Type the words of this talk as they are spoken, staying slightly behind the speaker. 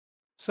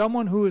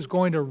Someone who is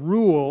going to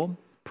rule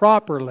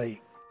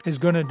properly is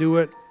going to do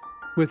it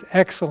with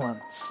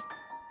excellence.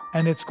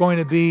 And it's going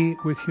to be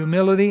with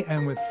humility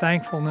and with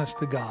thankfulness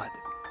to God.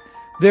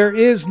 There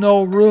is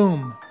no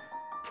room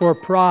for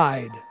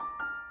pride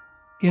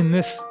in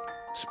this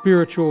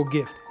spiritual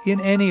gift,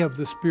 in any of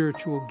the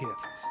spiritual gifts.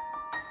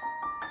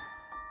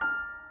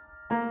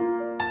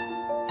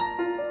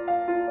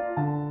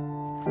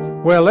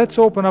 Well, let's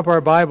open up our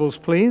Bibles,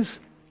 please.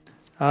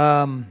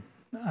 I'd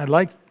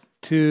like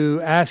to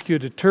ask you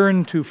to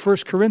turn to 1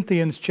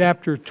 Corinthians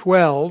chapter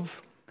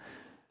 12,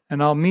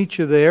 and I'll meet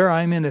you there.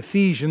 I'm in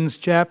Ephesians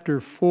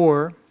chapter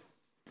 4.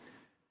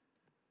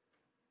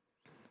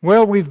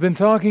 Well, we've been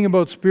talking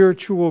about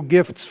spiritual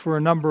gifts for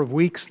a number of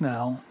weeks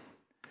now.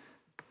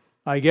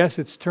 I guess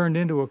it's turned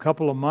into a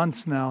couple of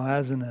months now,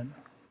 hasn't it?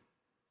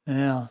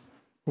 Yeah.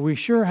 We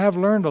sure have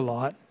learned a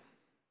lot.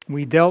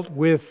 We dealt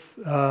with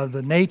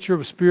the nature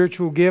of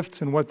spiritual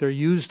gifts and what they're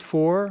used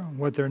for,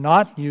 what they're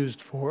not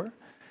used for.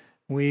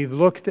 We've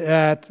looked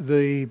at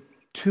the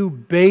two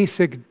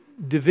basic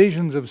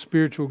divisions of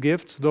spiritual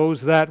gifts,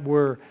 those that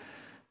were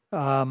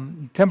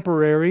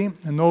temporary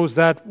and those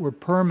that were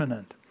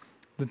permanent.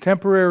 The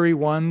temporary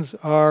ones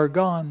are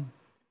gone.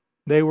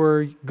 They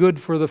were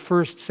good for the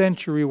first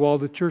century while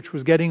the church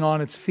was getting on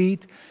its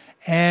feet,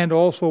 and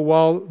also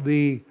while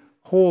the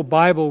whole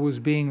Bible was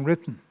being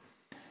written.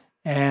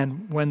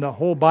 And when the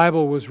whole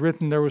Bible was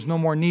written, there was no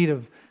more need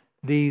of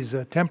these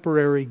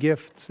temporary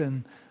gifts,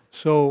 and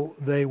so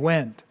they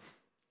went.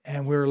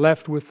 And we're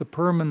left with the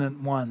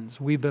permanent ones.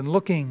 We've been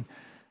looking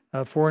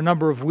for a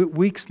number of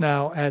weeks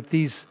now at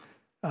these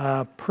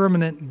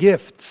permanent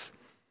gifts.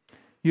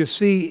 You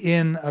see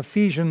in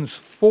Ephesians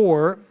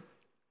 4,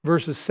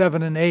 verses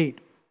 7 and 8,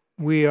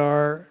 we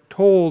are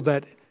told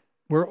that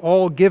we're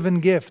all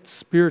given gifts,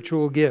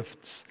 spiritual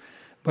gifts.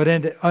 But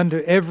unto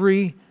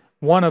every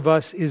one of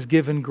us is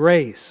given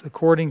grace,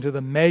 according to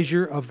the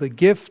measure of the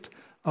gift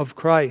of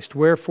Christ.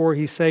 Wherefore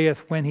he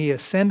saith, when he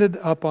ascended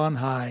up on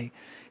high,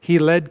 he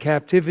led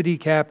captivity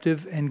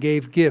captive and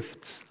gave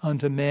gifts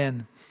unto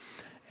men.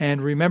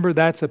 And remember,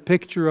 that's a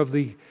picture of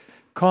the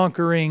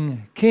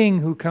conquering king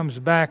who comes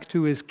back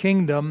to his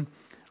kingdom,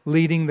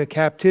 leading the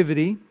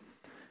captivity.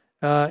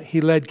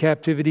 He led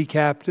captivity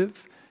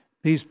captive.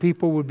 These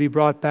people would be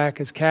brought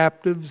back as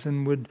captives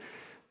and would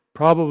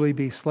probably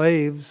be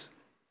slaves.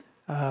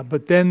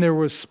 But then there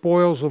was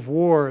spoils of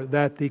war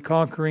that the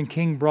conquering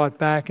king brought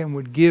back and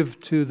would give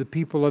to the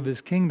people of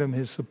his kingdom,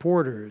 his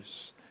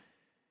supporters.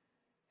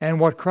 And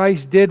what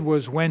Christ did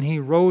was, when he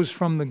rose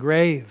from the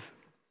grave,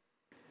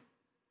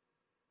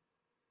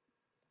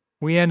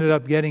 we ended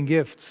up getting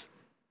gifts.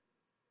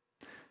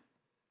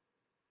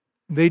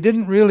 They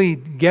didn't really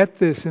get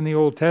this in the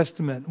Old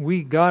Testament.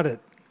 We got it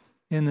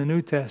in the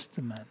New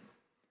Testament.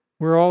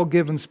 We're all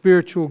given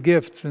spiritual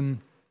gifts, and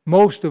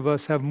most of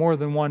us have more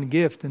than one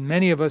gift, and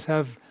many of us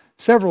have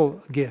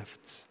several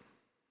gifts.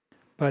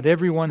 But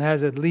everyone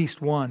has at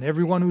least one.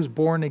 Everyone who's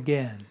born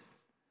again.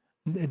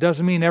 It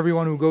doesn't mean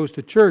everyone who goes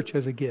to church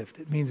has a gift.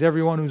 It means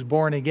everyone who's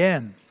born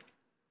again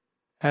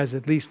has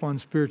at least one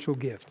spiritual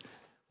gift.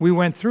 We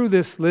went through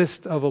this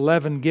list of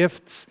 11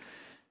 gifts,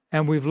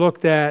 and we've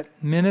looked at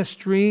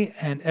ministry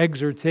and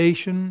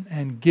exhortation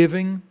and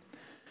giving.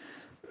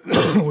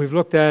 We've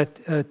looked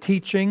at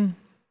teaching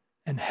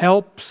and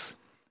helps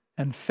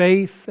and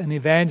faith and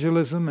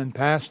evangelism and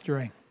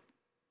pastoring.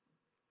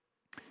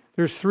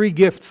 There's 3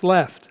 gifts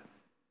left.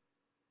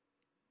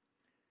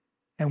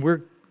 And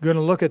we're going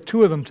to look at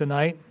 2 of them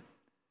tonight.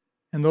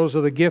 And those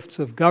are the gifts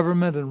of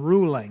government and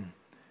ruling.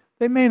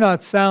 They may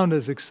not sound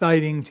as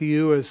exciting to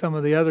you as some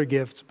of the other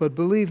gifts, but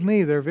believe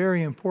me, they're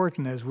very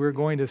important, as we're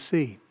going to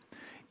see.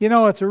 You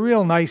know, it's a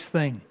real nice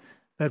thing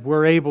that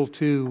we're able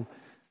to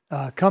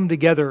come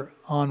together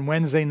on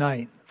Wednesday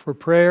night for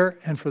prayer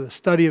and for the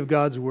study of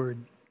God's Word.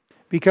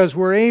 Because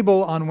we're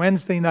able, on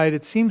Wednesday night,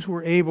 it seems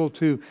we're able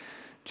to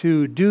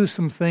do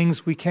some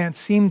things we can't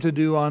seem to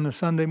do on a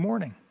Sunday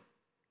morning.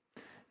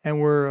 And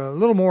we're a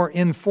little more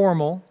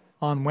informal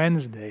on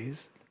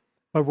Wednesdays,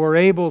 but we're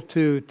able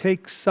to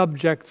take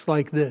subjects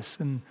like this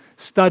and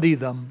study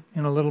them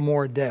in a little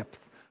more depth.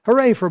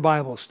 Hooray for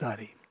Bible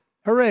study.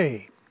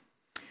 Hooray.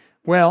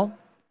 Well,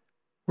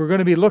 we're going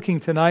to be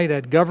looking tonight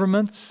at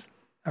government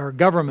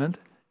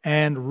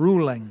and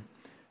ruling.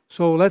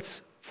 So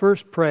let's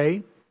first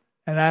pray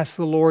and ask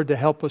the Lord to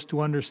help us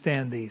to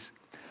understand these.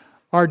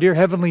 Our dear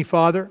Heavenly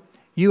Father,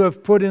 you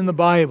have put in the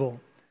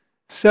Bible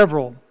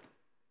several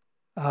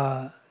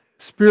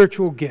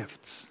spiritual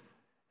gifts,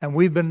 and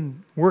we've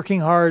been working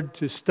hard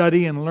to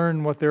study and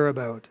learn what they're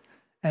about.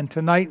 And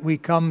tonight we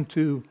come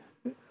to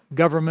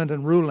government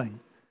and ruling.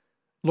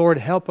 Lord,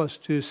 help us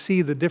to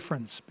see the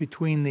difference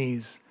between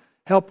these.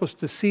 Help us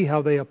to see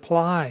how they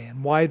apply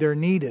and why they're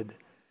needed.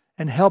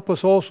 And help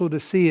us also to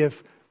see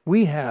if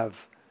we have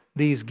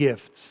these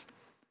gifts.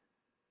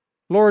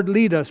 Lord,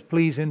 lead us,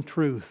 please, in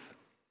truth.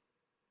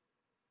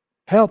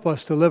 Help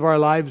us to live our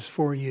lives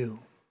for you.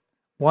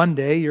 One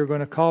day you're going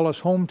to call us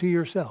home to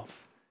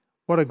yourself.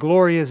 What a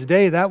glorious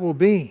day that will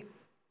be.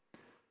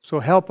 So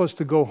help us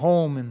to go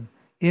home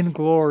in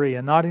glory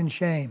and not in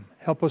shame.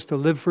 Help us to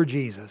live for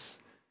Jesus.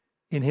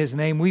 In His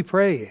name we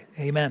pray.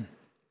 Amen.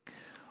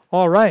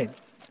 All right.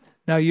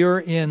 Now you're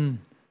in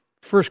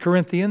 1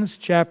 Corinthians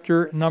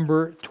chapter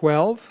number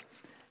 12.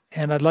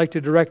 And I'd like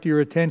to direct your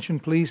attention,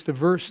 please, to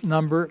verse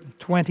number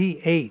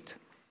 28.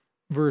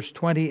 Verse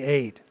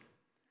 28.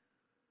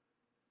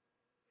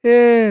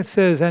 It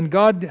says, "And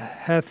God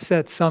hath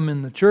set some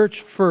in the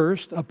church,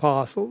 first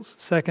apostles,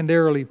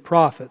 secondarily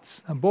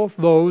prophets." And both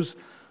those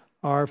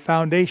are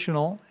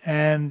foundational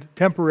and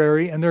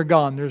temporary, and they're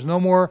gone. There's no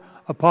more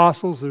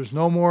apostles, there's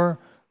no more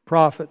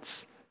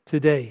prophets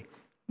today.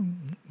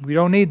 We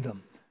don't need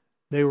them.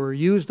 They were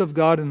used of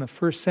God in the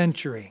first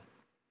century.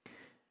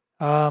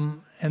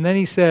 And then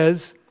he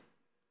says,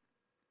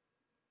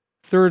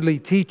 thirdly,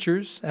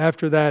 teachers,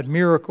 after that,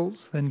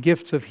 miracles, then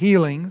gifts of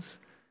healings.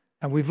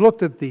 And we've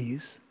looked at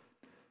these.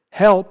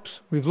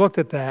 Helps, we've looked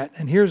at that.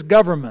 And here's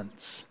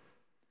governments.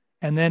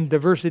 And then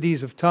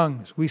diversities of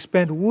tongues. We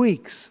spent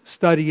weeks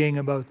studying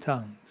about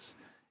tongues.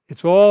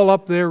 It's all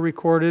up there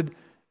recorded.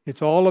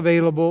 It's all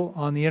available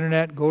on the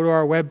internet. Go to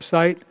our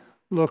website,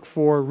 look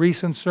for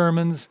recent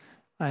sermons,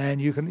 and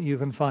you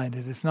can find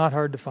it. It's not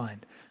hard to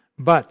find.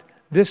 But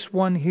this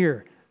one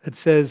here, it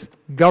says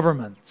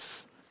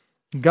governments.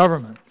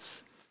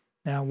 Governments.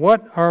 Now,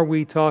 what are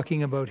we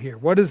talking about here?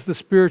 What is the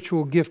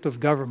spiritual gift of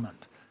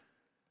government?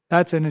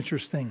 That's an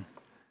interesting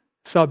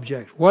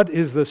subject. What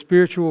is the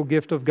spiritual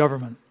gift of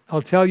government?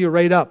 I'll tell you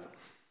right up.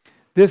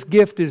 This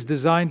gift is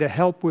designed to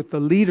help with the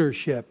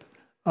leadership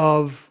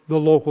of the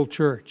local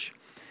church.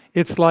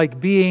 It's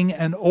like being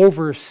an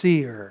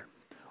overseer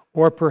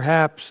or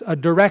perhaps a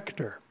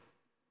director.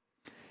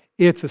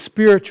 It's a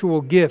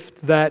spiritual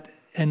gift that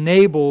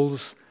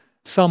enables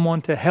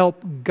someone to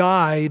help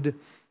guide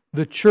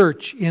the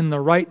church in the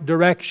right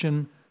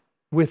direction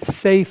with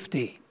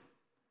safety.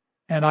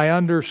 And I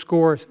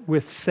underscore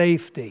with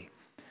safety.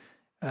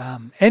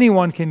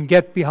 Anyone can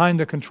get behind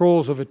the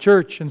controls of a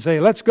church and say,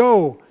 let's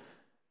go.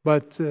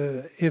 But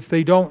if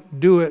they don't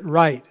do it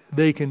right,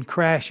 they can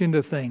crash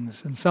into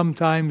things and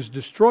sometimes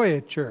destroy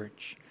a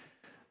church,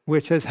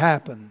 which has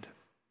happened.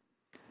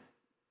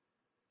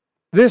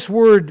 This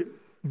word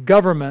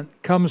government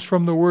comes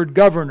from the word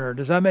governor.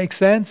 Does that make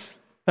sense?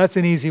 That's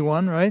an easy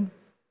one, right?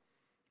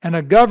 And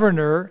a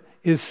governor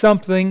is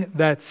something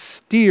that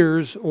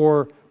steers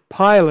or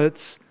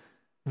pilots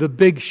the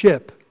big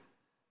ship.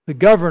 The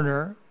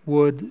governor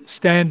would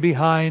stand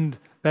behind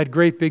that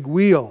great big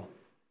wheel,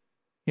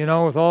 you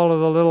know, with all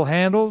of the little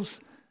handles.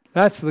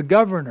 That's the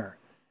governor.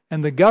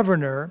 And the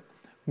governor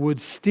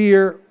would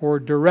steer or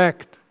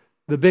direct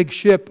the big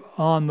ship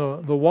on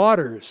the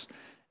waters.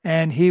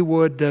 And he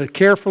would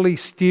carefully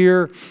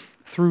steer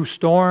through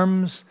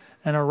storms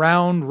and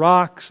around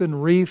rocks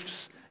and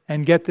reefs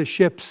and get the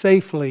ship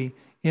safely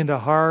into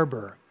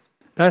harbor.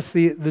 That's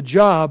the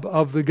job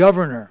of the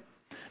governor.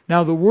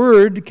 Now the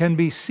word can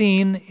be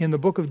seen in the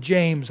book of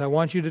James. I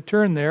want you to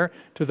turn there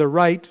to the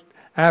right.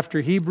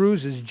 After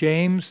Hebrews is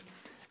James.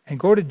 And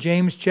go to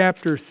James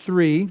chapter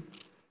 3.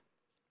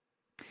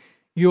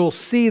 You'll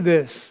see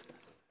this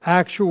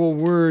actual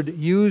word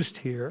used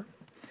here.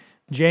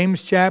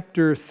 James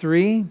chapter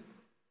 3.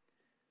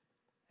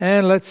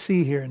 And let's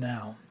see here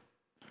now.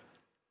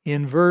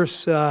 In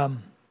verse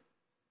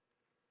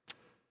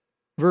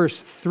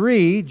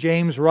 3,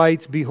 James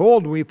writes,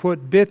 "Behold, we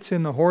put bits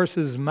in the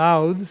horses'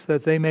 mouths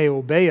that they may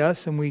obey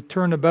us, and we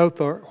turn about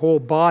the whole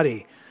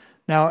body."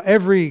 Now,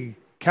 every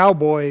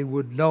cowboy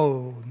would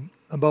know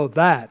about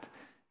that.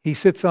 He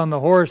sits on the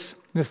horse.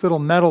 This little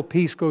metal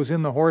piece goes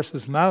in the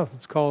horse's mouth.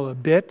 It's called a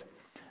bit.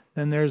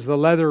 Then there's the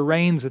leather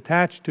reins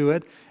attached to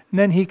it. And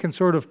then he can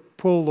sort of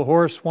pull the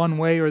horse one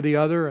way or the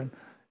other and,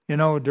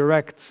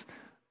 directs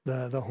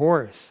the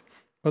horse.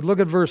 But look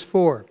at verse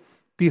 4.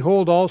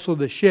 "Behold also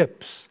the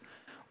ships,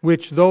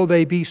 which though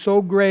they be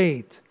so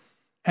great,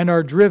 and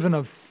are driven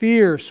of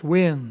fierce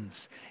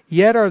winds,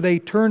 yet are they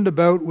turned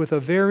about with a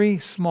very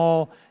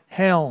small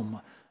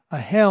helm." A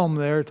helm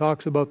there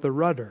talks about the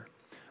rudder.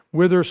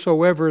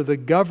 "Whithersoever the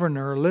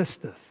governor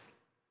listeth."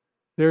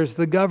 There's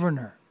the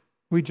governor.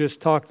 We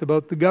just talked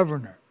about the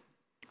governor.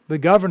 The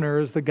governor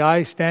is the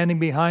guy standing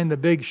behind the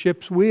big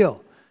ship's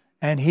wheel.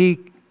 And he,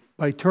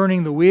 by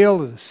turning the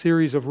wheel, a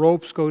series of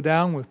ropes go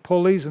down with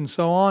pulleys and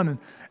so on, and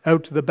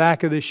out to the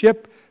back of the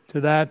ship, to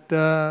that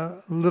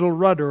little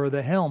rudder or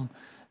the helm.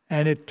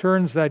 And it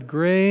turns that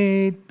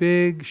great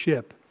big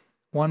ship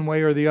one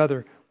way or the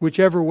other,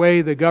 whichever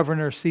way the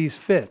governor sees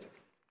fit.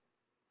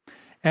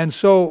 And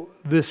so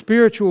the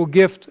spiritual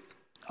gift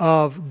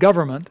of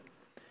government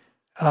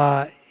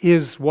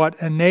is what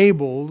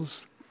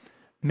enables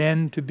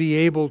men to be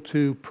able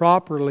to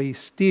properly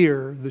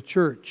steer the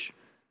church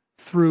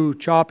through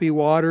choppy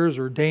waters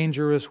or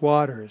dangerous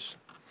waters.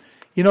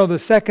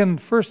 The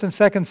first and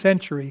second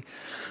century,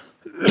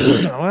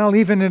 well,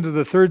 even into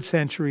the third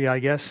century, I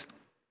guess,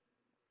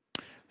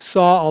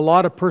 saw a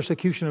lot of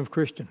persecution of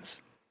Christians.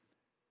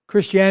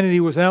 Christianity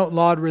was an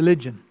outlawed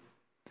religion,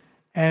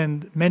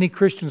 and many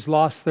Christians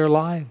lost their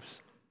lives.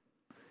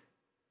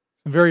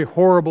 Very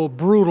horrible,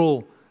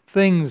 brutal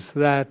things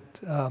that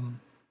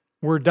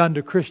were done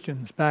to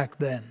Christians back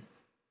then.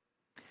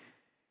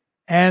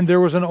 And there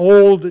was an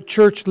old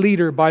church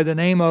leader by the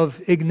name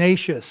of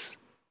Ignatius.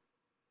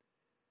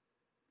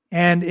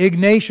 And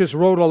Ignatius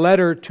wrote a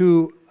letter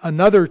to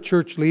another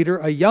church leader,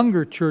 a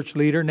younger church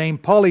leader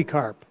named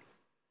Polycarp.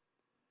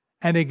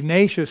 And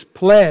Ignatius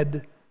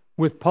pled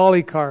with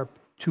Polycarp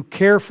to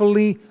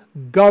carefully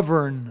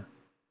govern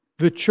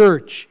the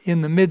church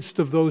in the midst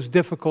of those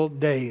difficult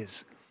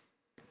days.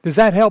 Does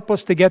that help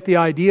us to get the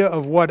idea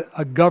of what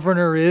a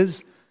governor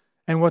is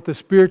and what the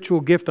spiritual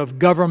gift of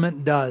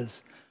government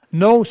does?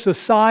 No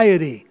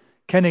society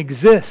can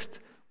exist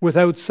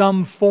without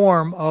some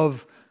form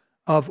of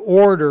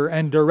order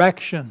and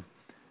direction,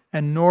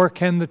 and nor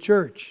can the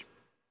church.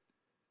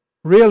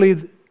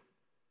 Really,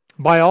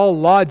 by all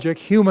logic,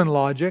 human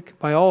logic,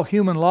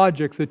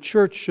 the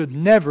church should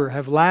never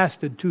have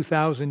lasted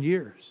 2,000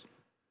 years.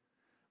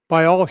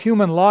 By all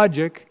human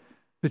logic,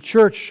 the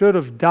church should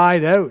have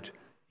died out,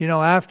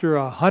 after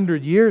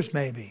 100 years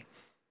maybe,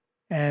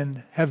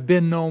 and have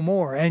been no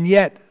more. And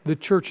yet, the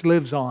church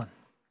lives on.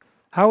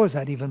 How is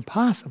that even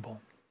possible?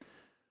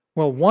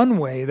 Well, one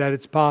way that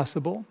it's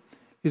possible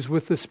is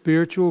with the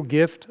spiritual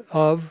gift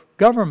of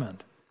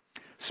government.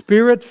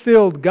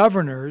 Spirit-filled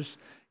governors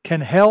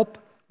can help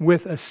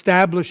with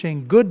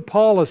establishing good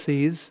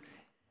policies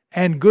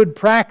and good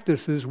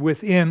practices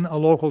within a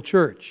local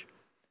church.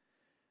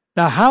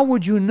 Now, how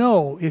would you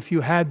know if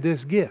you had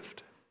this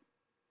gift?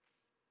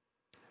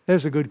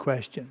 There's a good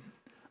question.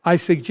 I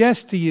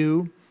suggest to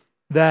you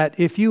that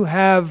if you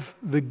have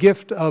the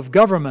gift of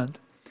government,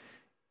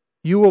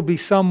 you will be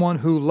someone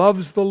who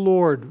loves the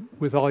Lord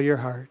with all your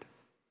heart.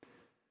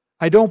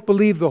 I don't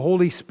believe the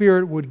Holy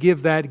Spirit would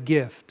give that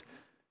gift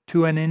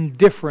to an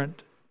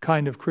indifferent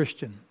kind of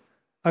Christian.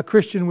 A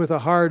Christian with a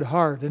hard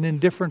heart, an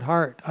indifferent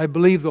heart. I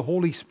believe the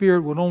Holy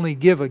Spirit would only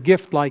give a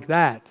gift like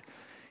that.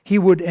 He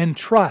would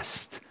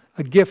entrust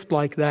a gift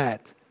like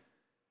that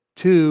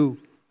to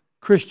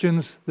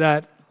Christians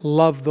that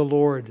love the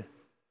Lord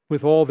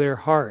with all their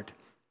heart.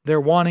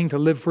 They're wanting to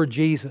live for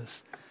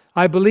Jesus.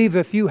 I believe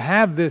if you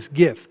have this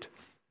gift,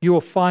 you will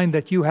find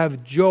that you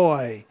have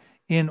joy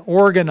in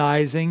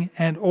organizing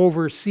and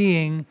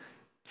overseeing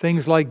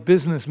things like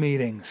business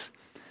meetings,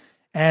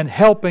 and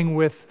helping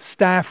with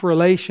staff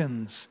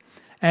relations,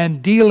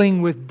 and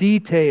dealing with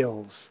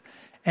details,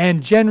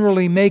 and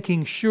generally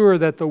making sure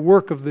that the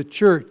work of the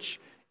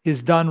church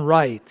is done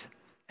right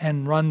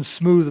and runs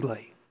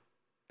smoothly.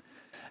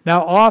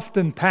 Now,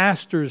 often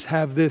pastors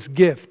have this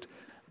gift,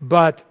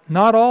 but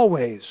not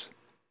always.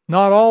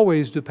 Not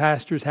always do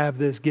pastors have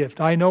this gift.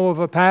 I know of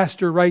a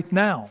pastor right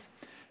now,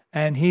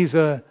 and he's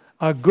a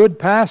good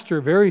pastor,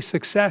 very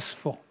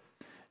successful,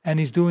 and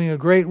he's doing a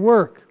great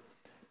work.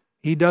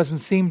 He doesn't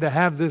seem to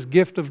have this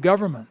gift of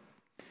government.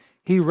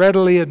 He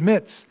readily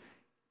admits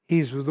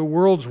he's the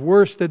world's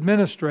worst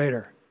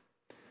administrator,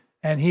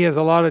 and he has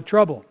a lot of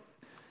trouble.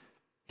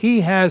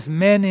 He has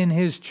men in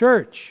his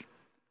church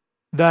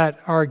that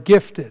are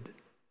gifted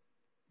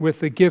with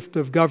the gift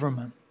of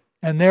government,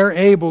 and they're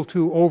able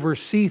to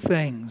oversee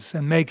things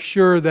and make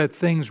sure that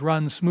things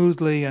run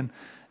smoothly and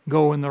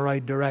go in the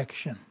right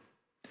direction.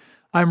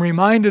 I'm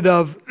reminded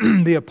of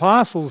the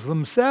apostles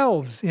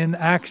themselves in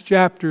Acts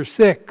chapter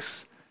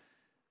 6.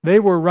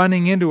 They were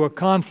running into a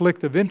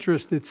conflict of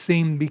interest, it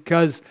seemed,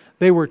 because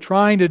they were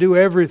trying to do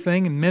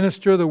everything and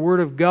minister the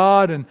Word of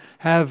God and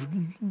have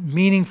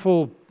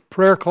meaningful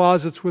prayer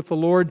closets with the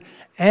Lord,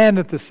 and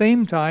at the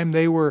same time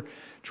they were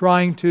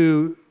trying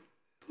to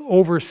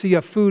oversee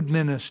a food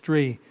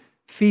ministry,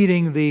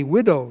 feeding the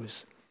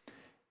widows.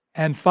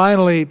 And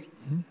finally,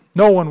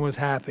 no one was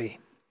happy.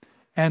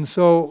 And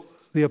so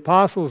the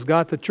apostles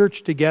got the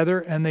church together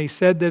and they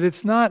said that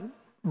it's not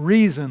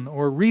reason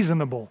or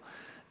reasonable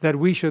that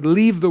we should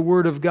leave the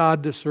Word of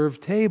God to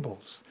serve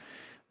tables.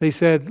 They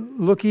said,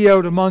 look ye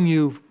out among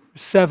you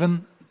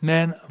 7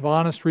 men of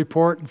honest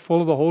report and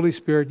full of the Holy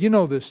Spirit. You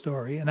know this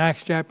story in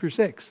Acts chapter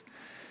 6.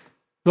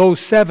 Those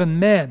 7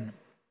 men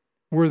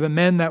were the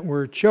men that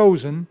were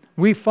chosen.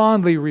 We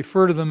fondly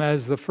refer to them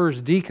as the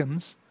first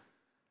deacons,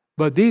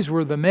 but these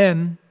were the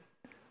men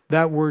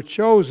that were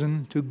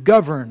chosen to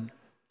govern,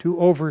 to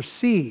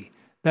oversee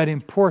that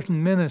important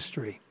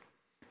ministry.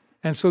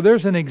 And so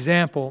there's an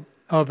example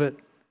of it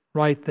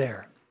right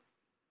there.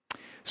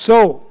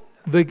 So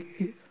the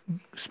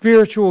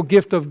spiritual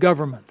gift of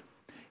government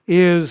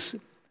is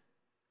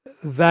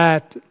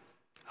that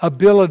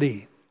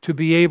ability to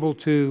be able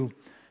to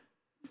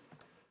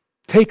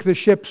take the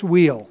ship's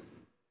wheel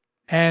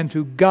and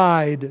to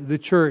guide the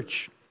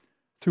church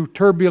through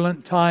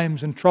turbulent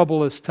times and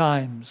troublous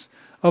times,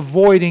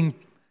 avoiding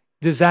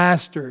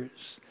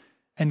disasters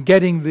and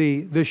getting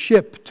the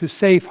ship to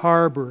safe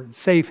harbor and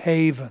safe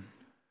haven.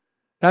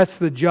 That's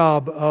the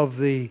job of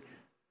the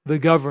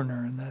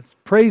governor. And that's,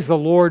 praise the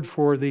Lord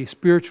for the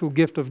spiritual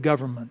gift of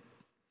government.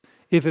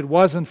 If it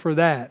wasn't for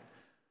that,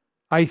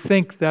 I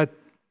think that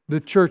the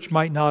church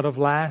might not have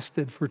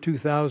lasted for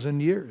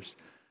 2,000 years.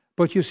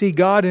 But you see,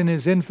 God in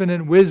His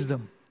infinite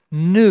wisdom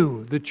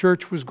knew the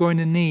church was going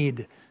to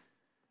need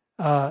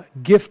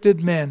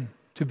gifted men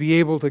to be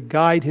able to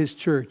guide His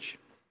church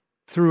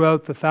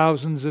throughout the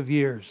thousands of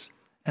years.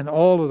 and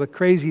all of the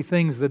crazy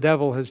things the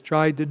devil has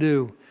tried to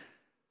do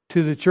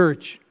to the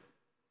church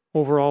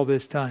over all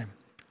this time.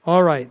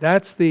 All right,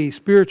 that's the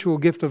spiritual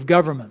gift of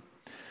government.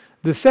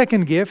 The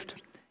second gift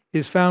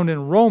is found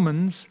in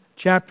Romans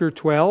chapter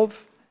 12.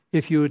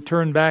 If you would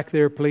turn back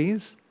there,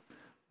 please.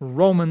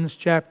 Romans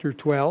chapter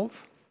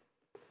 12.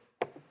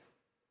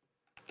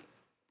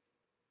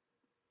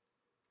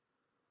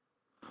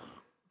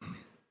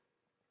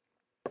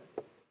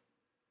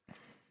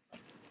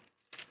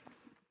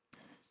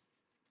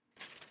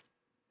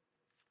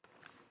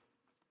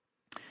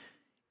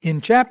 In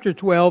chapter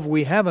 12,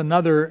 we have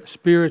another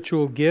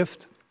spiritual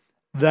gift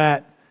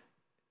that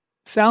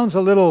sounds a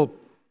little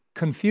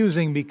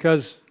confusing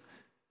because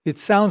it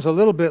sounds a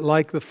little bit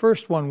like the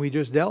first one we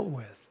just dealt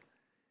with.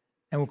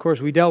 And of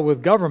course, we dealt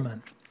with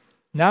government.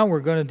 Now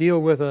we're going to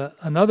deal with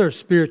another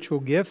spiritual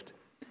gift,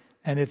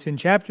 and it's in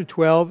chapter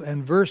 12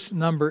 and verse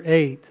number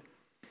 8. It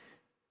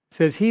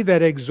says, He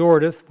that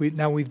exhorteth,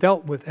 now we've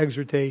dealt with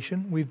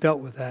exhortation, we've dealt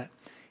with that.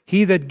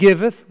 He that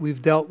giveth,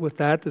 we've dealt with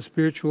that, the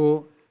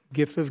spiritual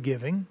gift of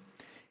giving.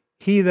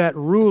 He that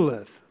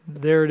ruleth,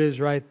 there it is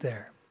right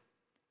there.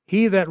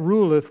 He that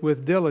ruleth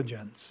with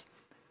diligence.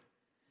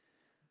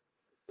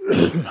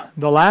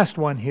 The last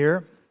one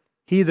here,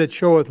 he that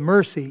showeth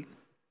mercy.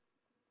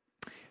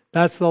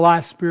 That's the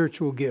last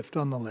spiritual gift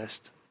on the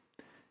list.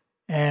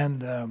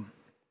 And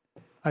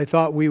I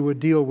thought we would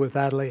deal with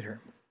that later.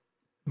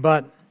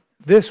 But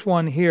this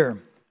one here,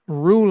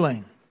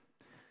 ruling.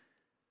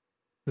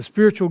 The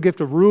spiritual gift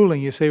of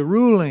ruling. You say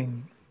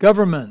ruling,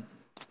 government.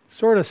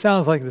 Sort of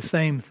sounds like the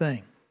same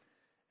thing.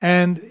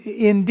 And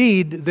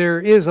indeed, there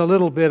is a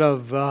little bit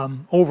of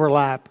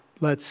overlap,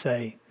 let's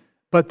say.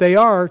 But they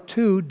are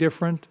two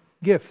different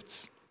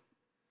gifts.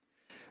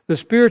 The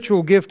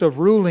spiritual gift of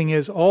ruling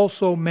is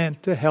also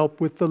meant to help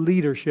with the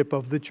leadership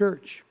of the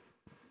church.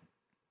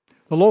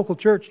 The local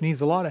church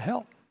needs a lot of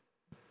help.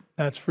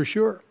 That's for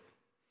sure.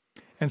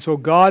 And so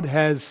God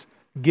has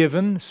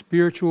given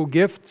spiritual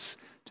gifts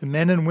to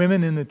men and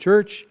women in the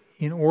church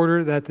in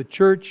order that the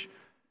church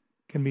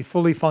can be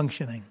fully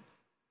functioning.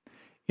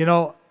 You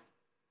know,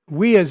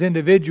 we as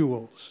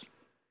individuals,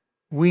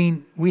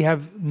 we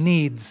have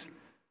needs.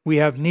 We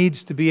have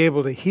needs to be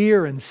able to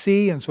hear and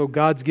see, and so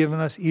God's given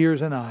us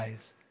ears and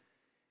eyes.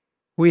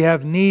 We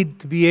have need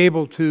to be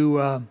able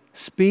to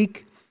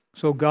speak,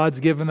 so God's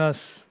given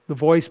us the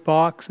voice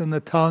box and the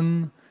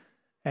tongue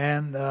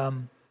and,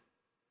 the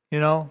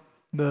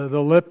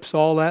lips,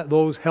 all that.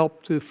 Those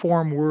help to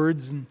form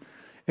words and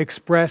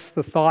express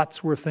the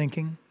thoughts we're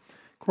thinking.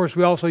 Of course,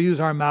 we also use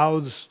our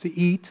mouths to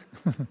eat.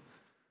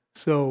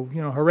 So,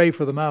 hooray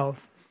for the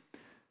mouth.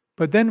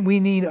 But then we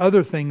need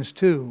other things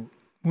too.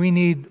 We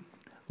need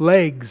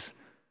legs,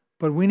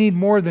 but we need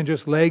more than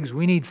just legs.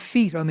 We need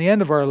feet on the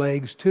end of our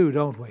legs too,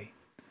 don't we?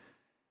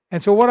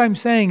 And so what I'm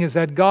saying is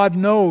that God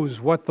knows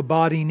what the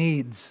body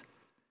needs.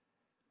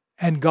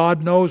 And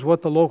God knows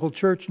what the local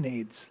church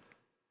needs.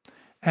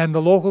 And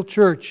the local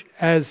church,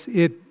 as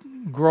it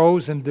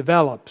grows and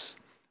develops,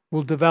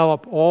 will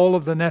develop all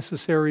of the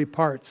necessary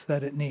parts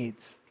that it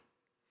needs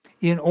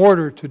in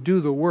order to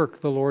do the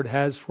work the Lord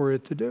has for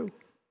it to do.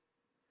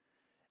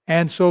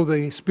 And so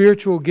the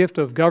spiritual gift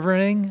of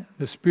governing,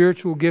 the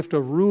spiritual gift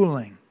of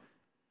ruling,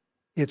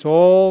 it's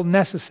all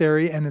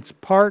necessary and it's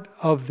part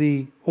of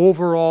the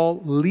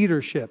overall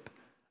leadership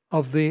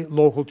of the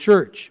local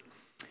church.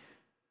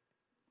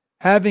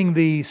 Having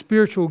the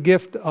spiritual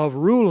gift of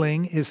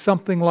ruling is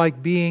something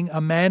like being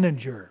a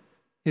manager,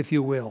 if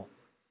you will.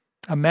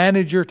 A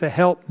manager to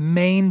help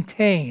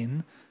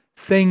maintain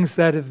things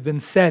that have been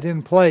set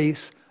in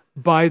place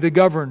by the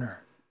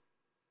governor.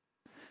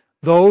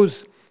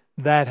 Those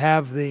that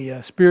have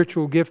the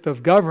spiritual gift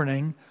of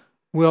governing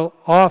will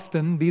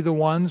often be the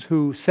ones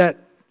who set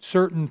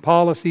certain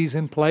policies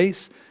in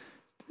place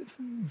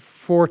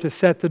to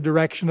set the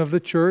direction of the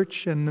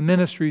church and the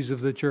ministries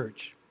of the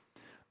church.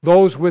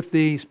 Those with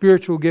the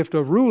spiritual gift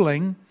of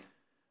ruling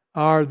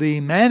are the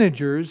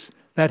managers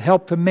that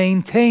help to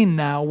maintain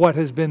now what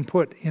has been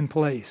put in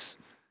place.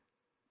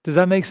 Does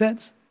that make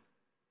sense?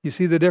 You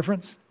see the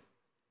difference?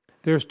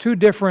 There's two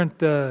different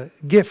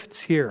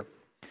gifts here.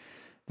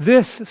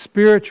 This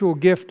spiritual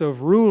gift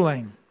of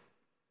ruling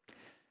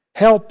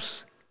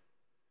helps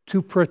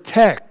to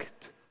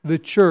protect the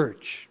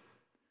church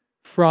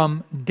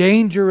from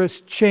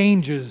dangerous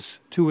changes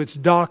to its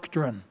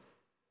doctrine.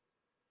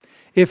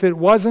 If it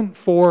wasn't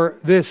for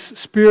this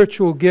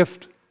spiritual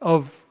gift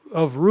of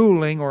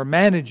ruling or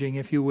managing,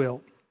 if you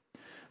will,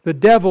 the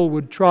devil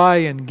would try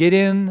and get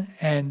in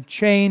and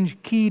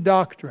change key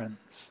doctrines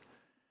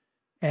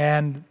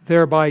and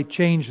thereby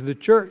change the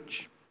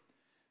church.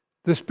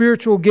 The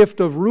spiritual gift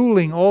of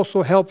ruling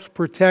also helps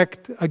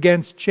protect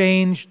against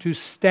change to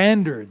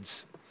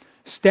standards.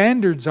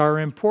 Standards are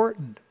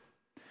important.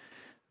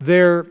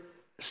 There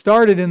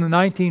started in the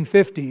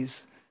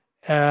 1950s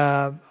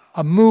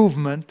a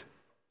movement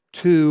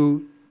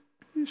to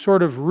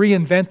sort of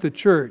reinvent the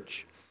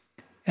church.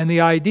 And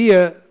the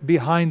idea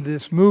behind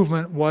this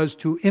movement was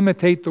to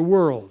imitate the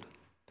world.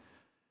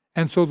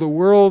 And so the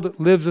world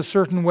lives a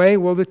certain way.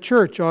 Well, the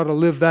church ought to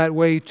live that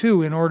way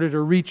too in order to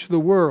reach the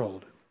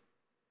world.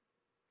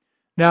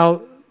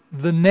 Now,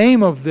 the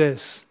name of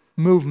this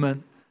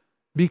movement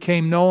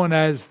became known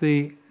as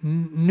the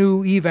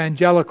New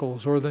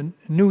Evangelicals or the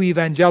New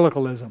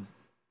Evangelicalism.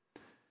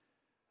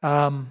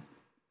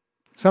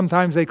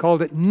 Sometimes they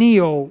called it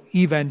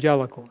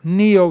Neo-Evangelical.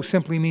 Neo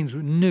simply means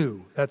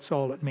new. That's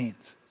all it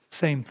means.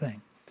 Same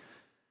thing.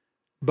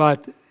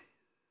 But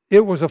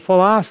it was a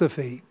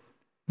philosophy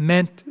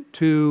meant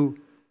to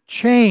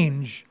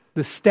change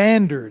the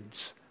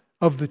standards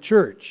of the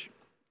church.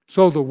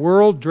 So the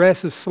world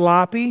dresses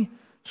sloppy,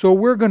 so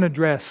we're going to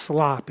dress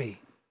sloppy.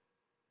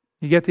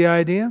 You get the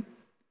idea?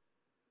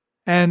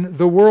 And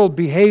the world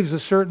behaves a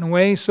certain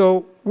way,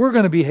 so we're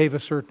going to behave a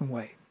certain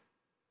way.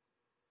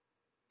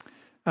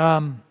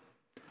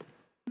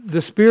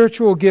 The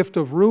spiritual gift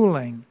of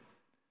ruling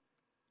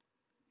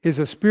is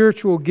a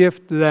spiritual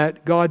gift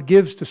that God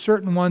gives to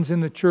certain ones in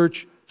the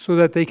church so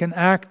that they can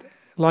act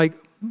like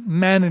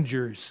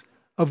managers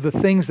of the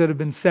things that have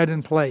been set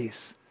in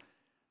place,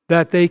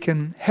 that they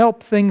can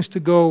help things to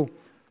go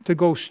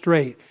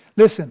straight.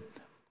 Listen,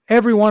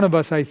 every one of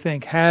us, I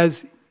think,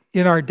 has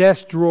in our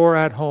desk drawer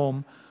at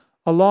home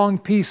a long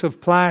piece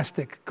of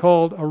plastic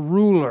called a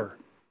ruler,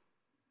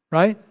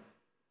 right?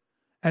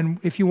 And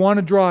if you want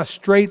to draw a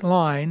straight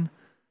line,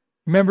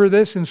 remember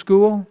this in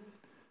school?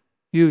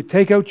 You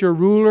take out your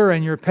ruler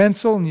and your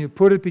pencil and you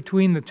put it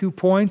between the 2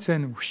 points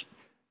and whoosh,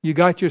 you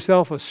got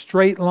yourself a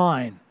straight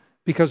line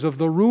because of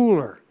the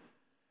ruler.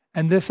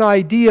 And this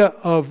idea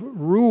of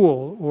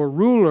rule or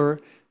ruler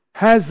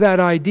has that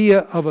idea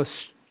of a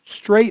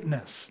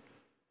straightness,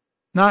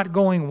 not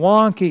going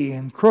wonky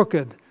and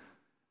crooked,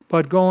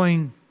 but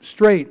going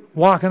straight,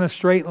 walking a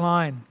straight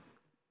line.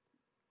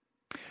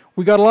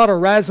 We got a lot of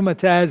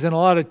razzmatazz in a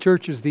lot of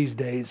churches these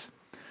days,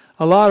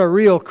 a lot of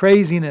real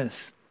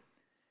craziness.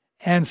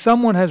 And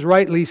someone has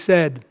rightly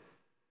said,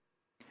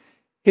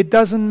 it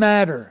doesn't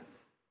matter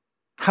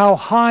how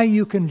high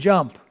you can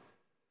jump.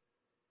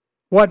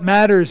 What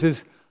matters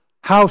is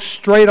how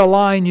straight a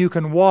line you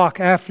can walk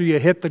after you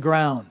hit the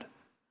ground.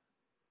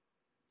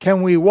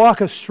 Can we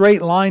walk a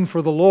straight line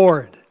for the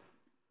Lord?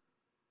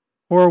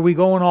 Or are we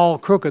going all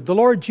crooked? The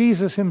Lord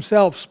Jesus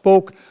Himself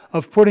spoke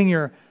of putting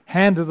your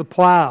hand to the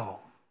plow.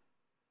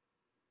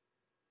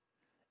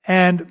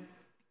 And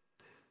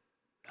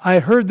I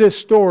heard this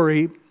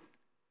story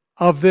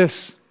of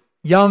this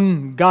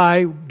young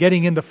guy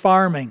getting into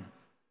farming.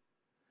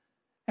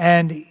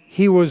 And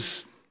it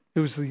was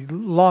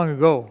long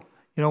ago,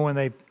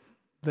 when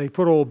they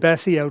put old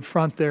Bessie out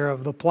front there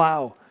of the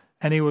plow.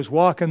 And he was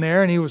walking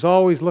there and he was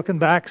always looking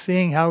back,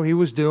 seeing how he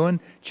was doing,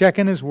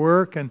 checking his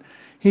work. And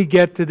he'd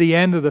get to the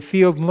end of the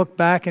field and look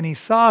back and he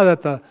saw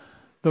that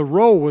the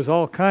row was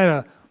all kind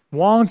of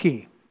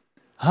wonky.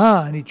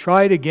 And he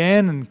tried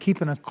again and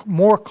keeping a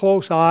more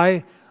close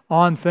eye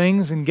on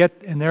things and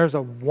there's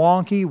a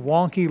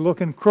wonky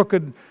looking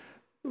crooked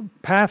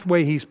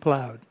pathway he's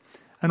plowed.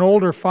 An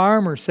older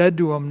farmer said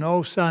to him,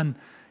 "No, son,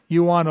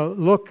 you want to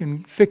look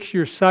and fix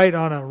your sight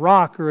on a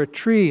rock or a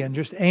tree and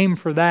just aim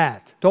for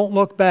that. Don't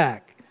look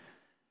back."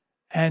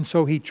 And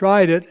so he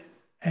tried it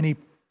and he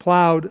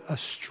plowed a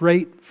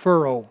straight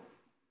furrow.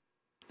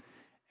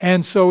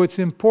 And so it's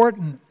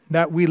important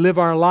that we live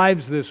our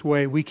lives this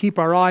way. We keep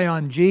our eye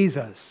on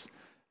Jesus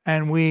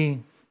and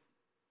we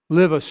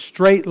live a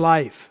straight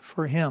life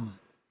for Him.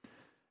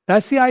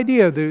 That's the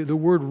idea of the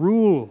word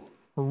rule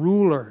or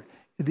ruler.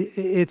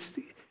 It's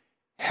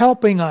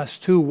helping us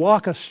to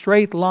walk a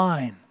straight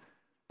line.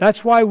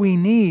 That's why we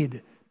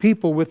need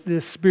people with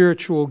this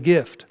spiritual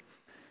gift.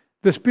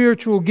 The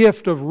spiritual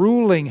gift of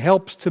ruling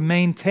helps to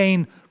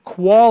maintain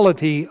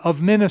quality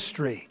of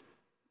ministry.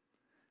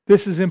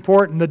 This is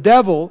important. The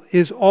devil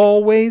is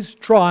always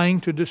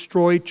trying to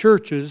destroy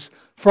churches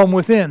from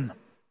within.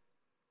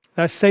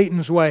 That's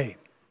Satan's way.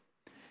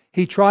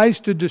 He tries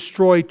to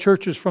destroy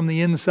churches from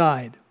the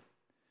inside.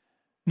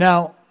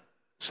 Now,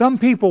 some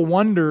people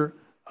wonder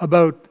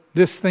about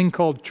this thing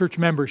called church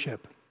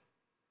membership.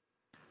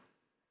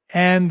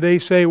 And they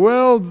say,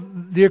 well,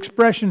 the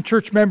expression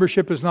church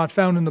membership is not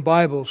found in the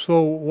Bible,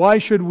 so why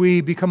should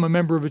we become a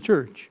member of a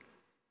church?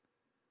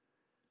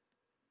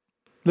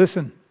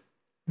 Listen,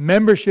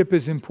 membership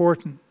is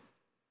important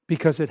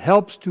because it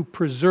helps to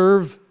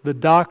preserve the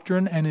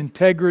doctrine and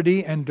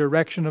integrity and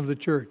direction of the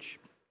church.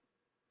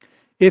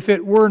 If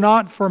it were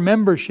not for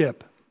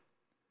membership,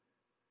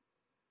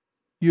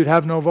 you'd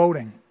have no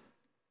voting.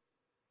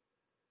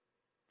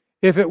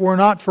 If it were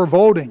not for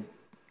voting,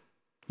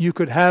 you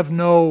could have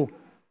no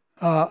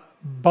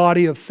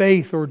body of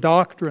faith or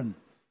doctrine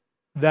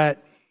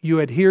that you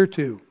adhere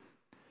to.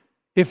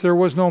 If there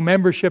was no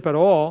membership at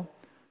all,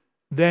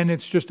 then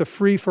it's just a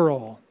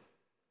free-for-all.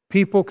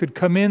 People could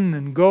come in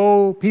and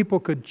go. People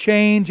could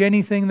change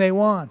anything they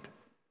want.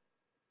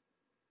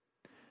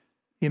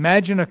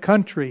 Imagine a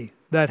country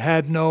that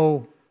had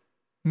no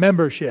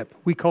membership.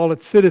 We call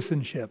it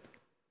citizenship.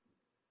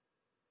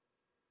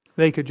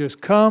 They could just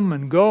come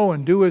and go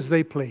and do as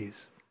they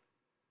please.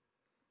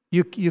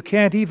 You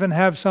can't even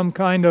have some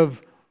kind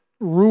of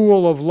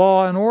rule of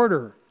law and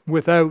order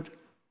without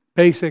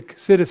basic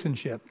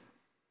citizenship.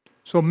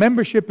 So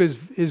membership is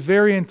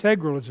very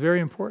integral. It's very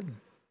important.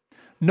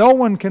 No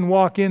one can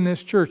walk in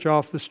this church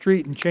off the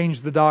street and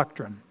change the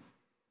doctrine.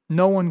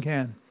 No one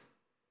can.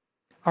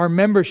 Our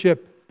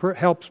membership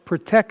helps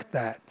protect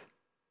that.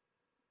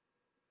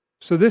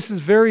 So this is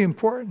very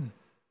important.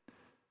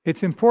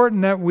 It's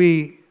important that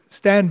we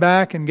stand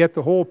back and get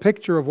the whole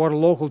picture of what a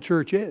local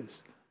church is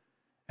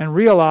and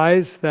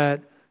realize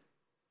that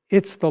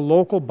it's the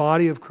local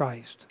body of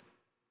Christ.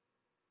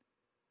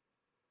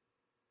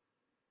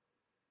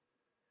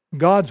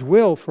 God's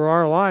will for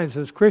our lives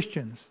as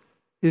Christians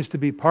is to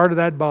be part of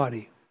that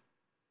body.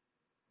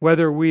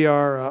 Whether we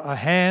are a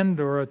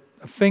hand or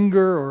a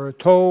finger or a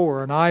toe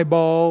or an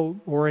eyeball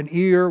or an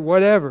ear,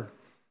 whatever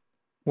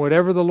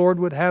the Lord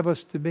would have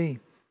us to be,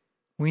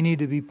 we need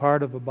to be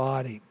part of a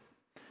body.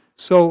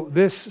 So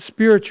this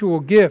spiritual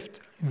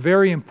gift,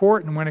 very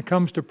important when it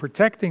comes to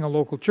protecting a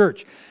local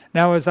church.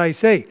 Now, as I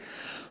say,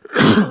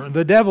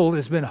 the devil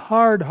has been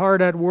hard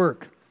at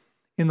work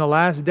in the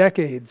last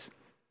decades,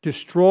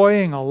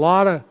 destroying a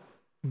lot of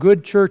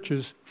good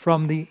churches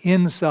from the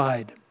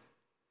inside.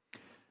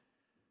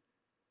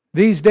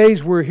 These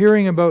days we're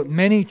hearing about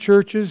many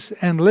churches,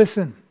 and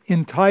listen,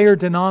 entire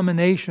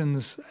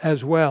denominations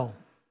as well,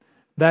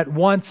 that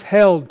once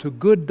held to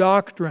good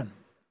doctrine.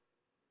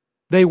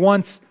 They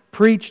once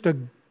preached a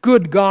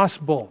good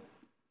gospel.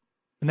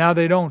 Now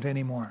they don't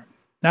anymore.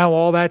 Now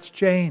all that's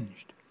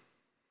changed.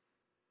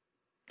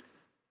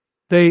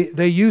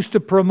 They used to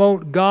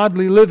promote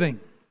godly living.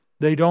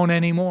 They don't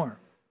anymore.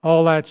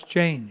 All that's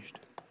changed.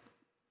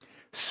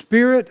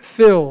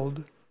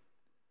 Spirit-filled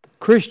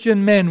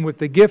Christian men with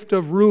the gift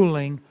of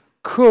ruling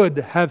could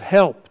have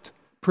helped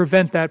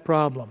prevent that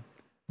problem.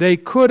 They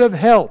could have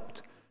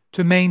helped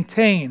to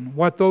maintain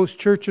what those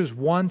churches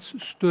once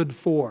stood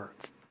for.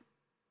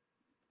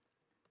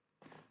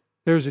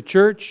 There's a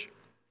church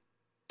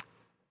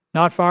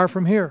not far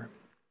from here.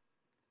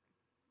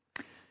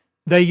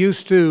 They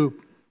used to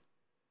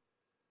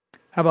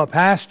have a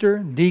pastor,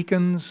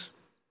 deacons,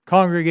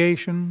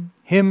 congregation,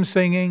 hymn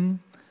singing,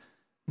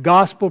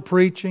 gospel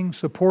preaching,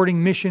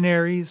 supporting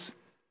missionaries.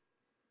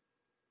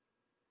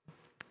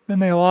 Then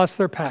they lost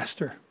their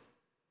pastor.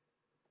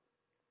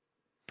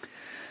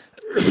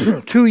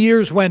 2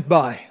 years went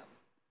by.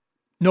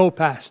 No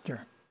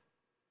pastor.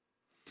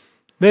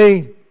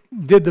 They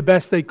did the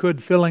best they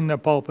could filling the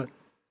pulpit.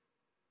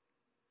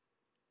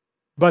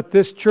 But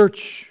this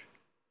church,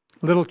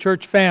 little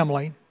church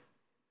family,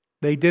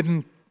 they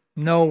didn't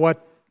know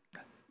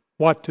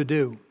what to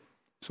do.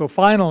 So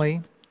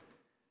finally,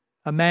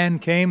 a man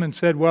came and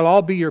said, well,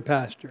 I'll be your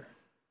pastor,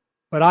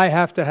 but I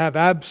have to have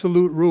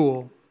absolute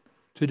rule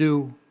to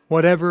do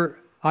whatever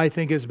I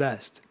think is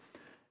best.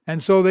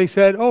 And so they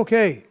said,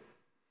 okay.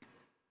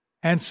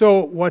 And so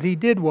what he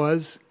did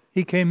was,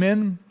 he came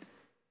in,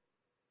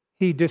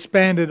 he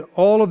disbanded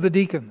all of the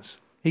deacons.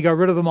 He got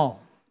rid of them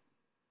all.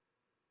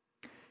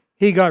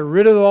 He got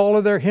rid of all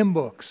of their hymn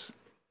books.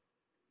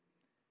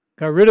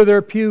 Got rid of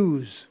their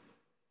pews.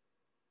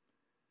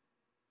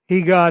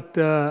 He got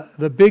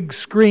the big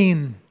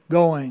screen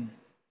going.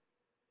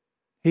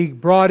 He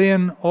brought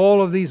in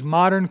all of these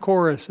modern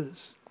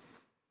choruses.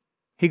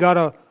 He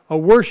got a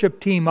worship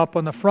team up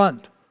on the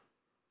front,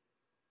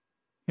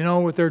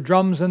 with their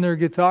drums and their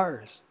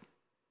guitars.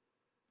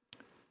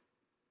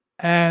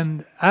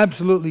 And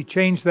absolutely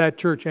changed that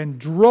church and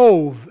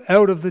drove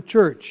out of the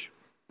church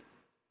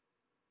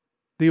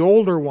the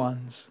older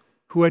ones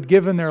who had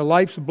given their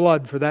life's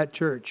blood for that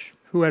church,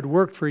 who had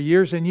worked for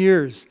years and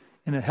years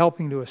in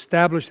helping to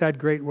establish that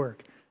great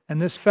work.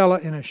 And this fella,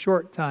 in a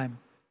short time,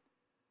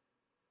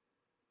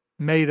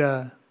 made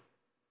in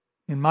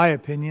my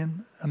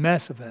opinion, a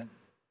mess of it.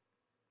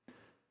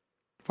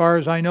 As far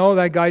as I know,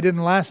 that guy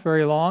didn't last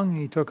very long.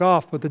 He took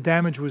off, but the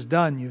damage was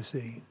done, you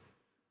see.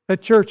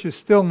 That church is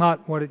still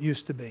not what it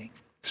used to be.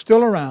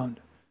 Still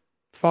around,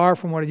 far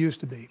from what it used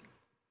to be.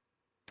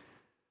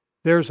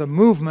 There's a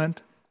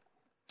movement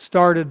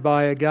started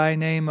by a guy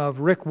named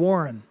Rick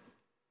Warren.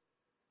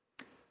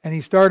 And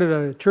he started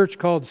a church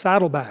called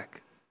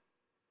Saddleback.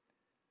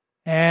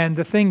 And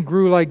the thing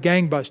grew like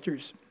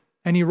gangbusters.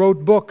 And he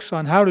wrote books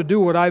on how to do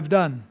what I've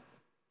done.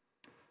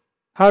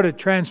 How to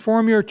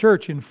transform your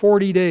church in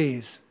 40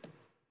 days.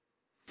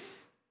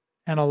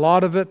 And a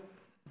lot of it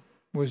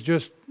was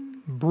just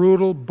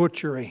brutal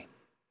butchery.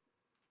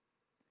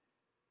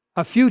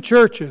 A few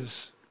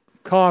churches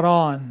caught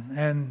on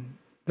and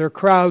their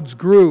crowds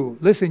grew.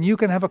 Listen, you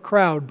can have a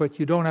crowd, but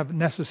you don't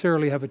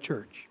necessarily have a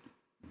church.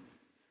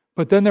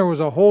 But then there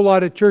was a whole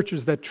lot of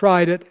churches that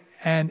tried it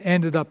and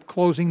ended up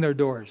closing their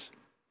doors.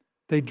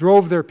 They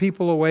drove their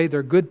people away,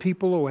 their good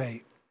people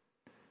away.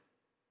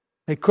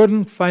 They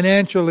couldn't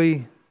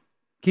financially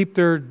keep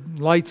their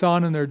lights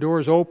on and their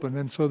doors open,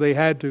 and so they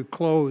had to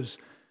close.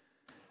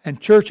 And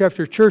church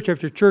after church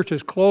after church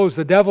has closed.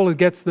 The devil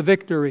gets the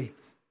victory.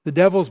 The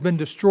devil's been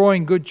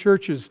destroying good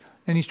churches,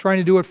 and he's trying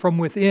to do it from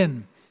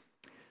within.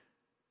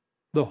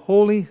 The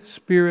Holy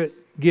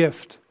Spirit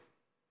gift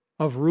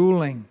of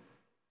ruling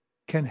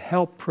can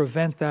help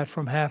prevent that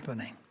from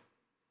happening.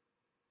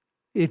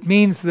 It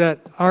means that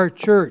our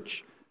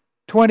church,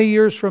 20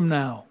 years from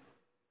now,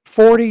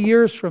 40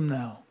 years from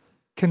now,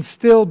 can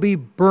still be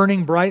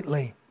burning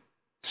brightly,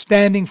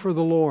 standing for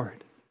the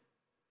Lord,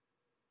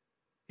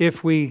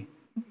 if we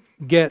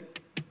get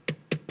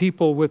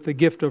people with the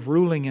gift of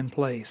ruling in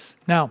place.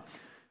 Now,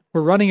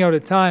 we're running out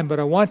of time, but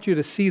I want you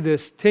to see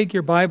this. Take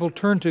your Bible,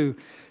 turn to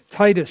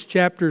Titus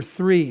chapter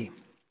 3.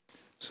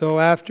 So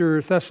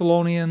after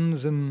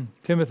Thessalonians and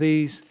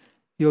Timothy's,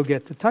 you'll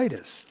get to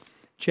Titus,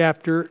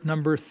 chapter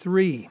number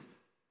 3.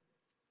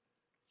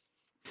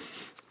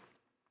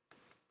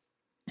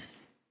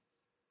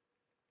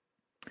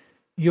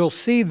 You'll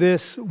see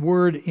this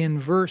word in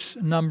verse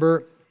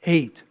number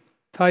 8.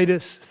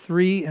 Titus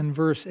 3 and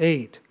verse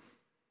 8.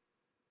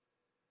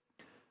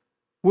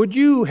 Would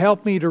you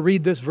help me to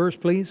read this verse,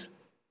 please?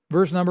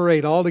 Verse number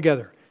 8, all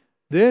together.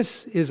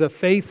 This is a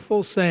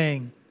faithful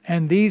saying,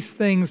 and these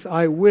things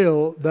I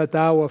will that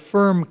thou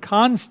affirm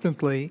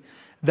constantly,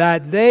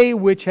 that they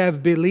which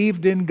have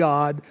believed in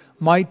God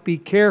might be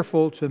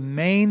careful to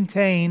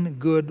maintain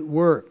good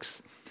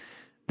works.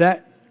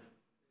 Where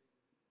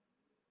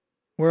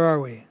are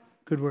we?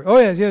 Good work. Oh,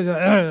 yes.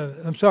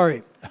 I'm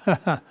sorry.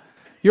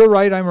 You're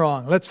right, I'm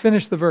wrong. Let's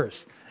finish the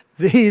verse.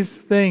 These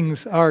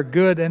things are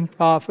good and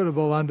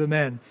profitable unto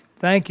men.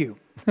 Thank you.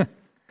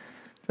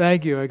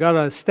 Thank you. I got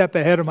a step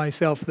ahead of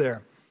myself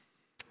there.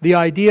 The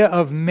idea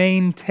of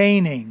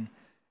maintaining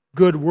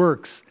good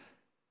works,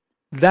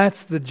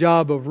 that's the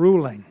job of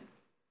ruling.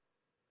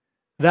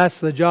 That's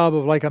the job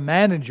of like a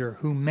manager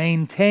who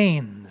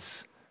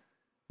maintains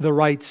the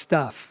right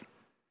stuff.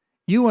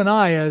 You and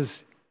I,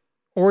 as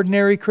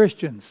ordinary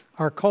Christians,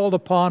 are called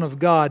upon of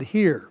God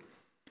here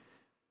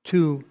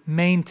to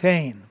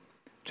maintain,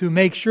 to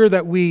make sure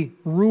that we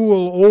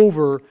rule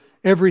over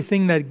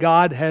everything that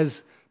God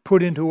has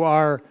put into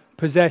our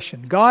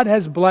possession. God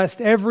has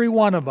blessed every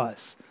one of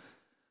us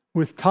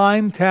with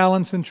time,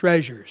 talents, and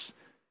treasures.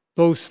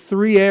 Those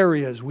three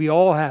areas we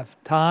all have: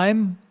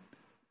 time,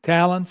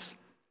 talents,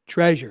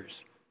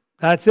 treasures.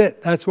 That's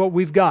it. That's what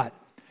we've got.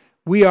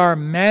 We are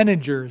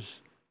managers,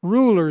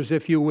 rulers,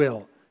 if you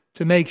will,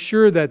 to make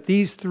sure that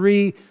these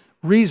three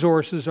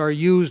resources are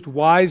used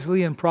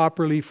wisely and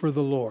properly for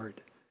the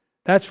Lord.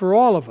 That's for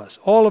all of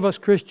us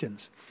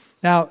Christians.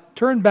 Now,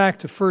 turn back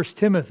to 1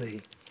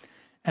 Timothy,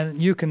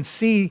 and you can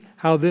see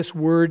how this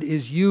word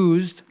is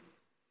used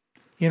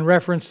in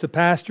reference to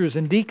pastors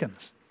and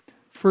deacons.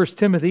 1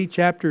 Timothy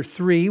chapter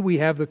 3, we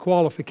have the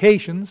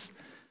qualifications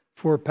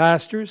for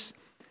pastors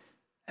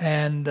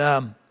and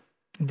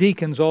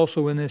deacons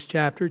also in this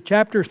chapter.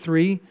 Chapter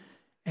 3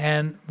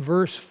 and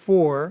verse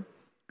 4.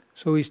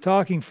 So he's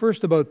talking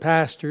first about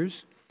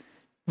pastors.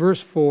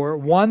 Verse 4,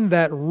 one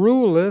that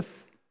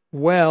ruleth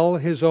well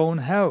his own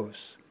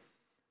house.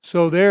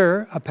 So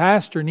there, a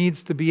pastor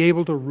needs to be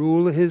able to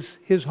rule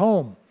his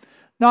home.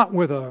 Not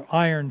with an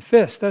iron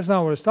fist, that's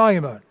not what it's talking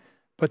about.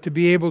 But to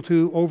be able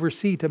to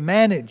oversee, to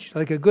manage,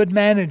 like a good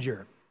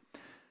manager.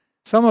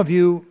 Some of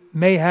you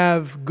may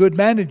have good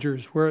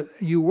managers where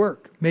you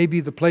work.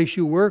 Maybe the place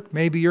you work,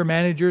 maybe your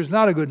manager is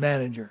not a good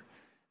manager.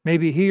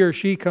 Maybe he or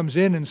she comes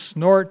in and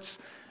snorts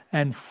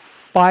and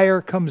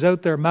fire comes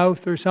out their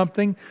mouth or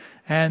something,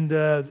 and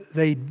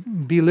they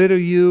belittle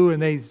you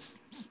and they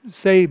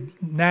say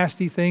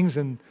nasty things,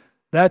 and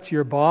that's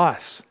your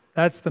boss.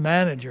 That's the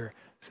manager.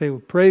 Say,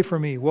 well, pray for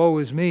me, woe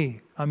is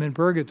me, I'm in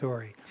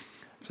purgatory.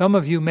 Some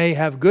of you may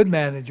have good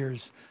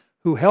managers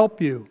who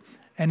help you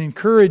and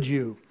encourage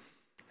you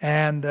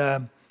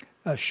and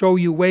show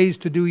you ways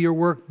to do your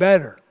work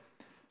better.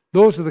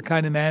 Those are the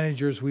kind of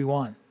managers we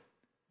want.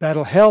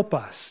 That'll help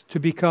us to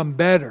become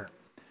better.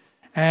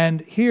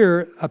 And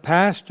here, a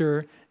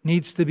pastor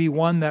needs to be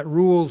one that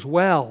rules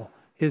well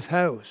his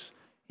house.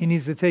 He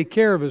needs to take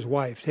care of his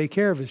wife, take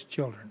care of his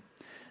children.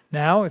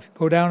 Now, if you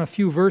go down a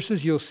few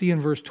verses, you'll see in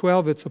verse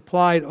 12, it's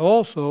applied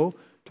also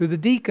to the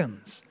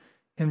deacons.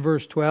 In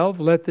verse 12,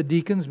 let the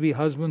deacons be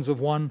husbands of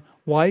one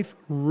wife,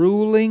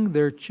 ruling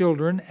their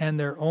children and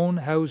their own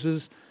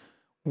houses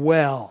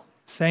well.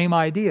 Same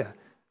idea.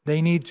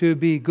 They need to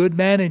be good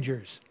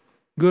managers,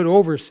 good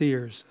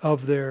overseers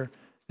of their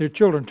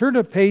children. Turn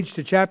a page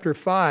to chapter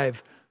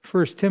 5,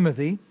 1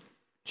 Timothy,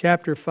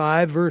 chapter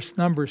 5, verse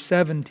number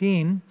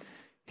 17.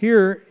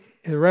 Here,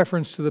 in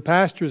reference to the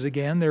pastors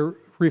again, they're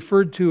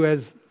referred to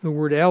as the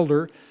word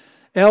elder.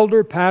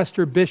 Elder,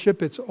 pastor,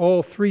 bishop, it's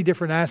all three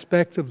different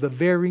aspects of the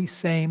very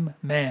same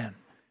man.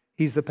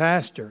 He's the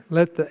pastor.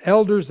 Let the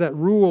elders that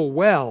rule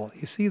well,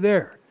 you see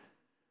there,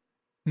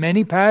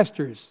 many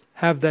pastors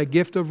have that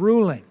gift of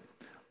ruling.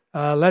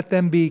 Let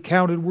them be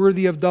counted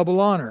worthy of double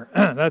honor.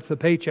 That's the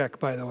paycheck,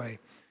 by the way.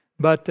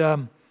 But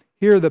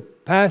here the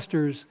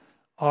pastors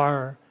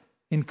are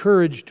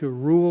encouraged to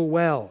rule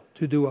well,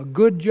 to do a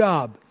good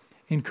job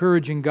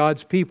encouraging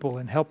God's people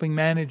and helping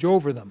manage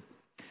over them.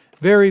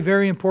 Very,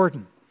 very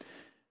important.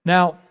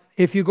 Now,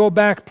 if you go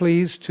back,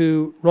 please,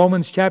 to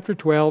Romans chapter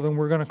 12, and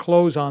we're going to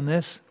close on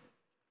this.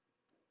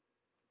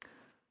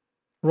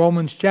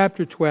 Romans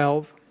chapter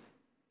 12.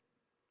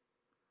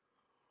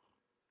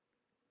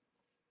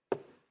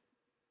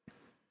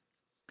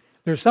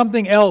 There's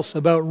something else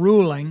about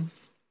ruling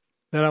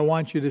that I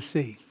want you to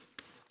see.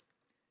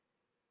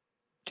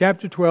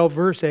 Chapter 12,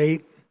 verse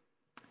 8,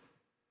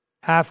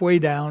 halfway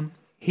down.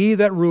 He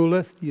that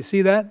ruleth, you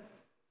see that?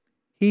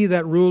 He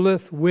that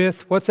ruleth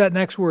with, what's that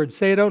next word?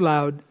 Say it out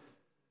loud.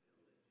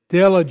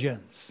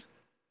 Diligence.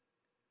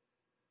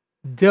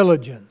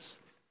 Diligence.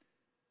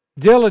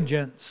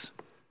 Diligence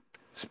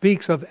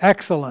speaks of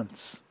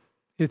excellence.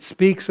 It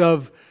speaks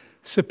of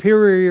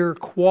superior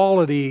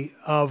quality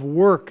of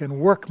work and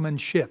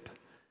workmanship.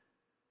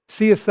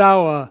 Seest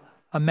thou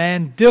a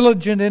man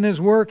diligent in his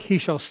work? He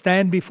shall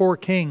stand before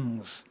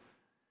kings.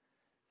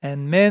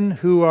 And men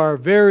who are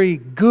very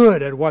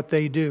good at what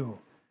they do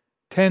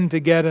tend to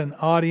get an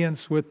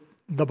audience with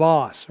the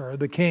boss or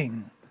the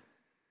king.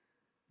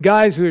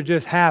 Guys who are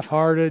just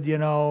half-hearted,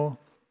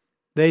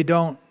 they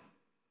don't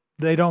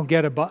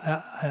get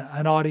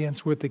an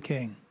audience with the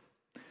king.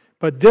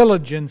 But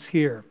diligence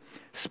here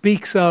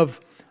speaks of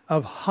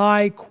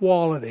high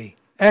quality,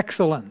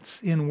 excellence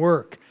in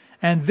work.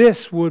 And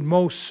this would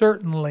most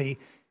certainly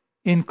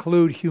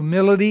include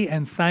humility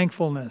and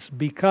thankfulness,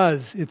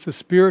 because it's a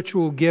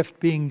spiritual gift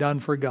being done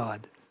for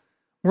God.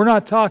 We're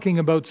not talking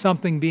about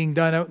something being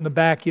done out in the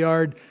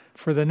backyard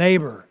for the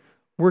neighbor.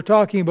 We're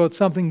talking about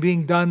something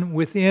being done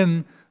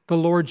within the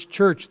Lord's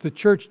church, the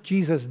church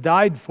Jesus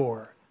died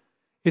for.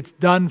 It's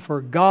done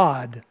for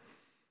God.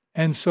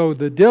 And so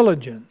the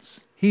diligence,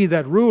 he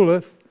that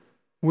ruleth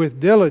with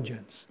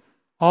diligence,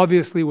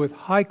 obviously with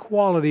high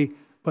quality,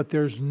 but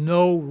there's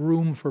no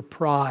room for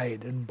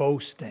pride and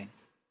boasting.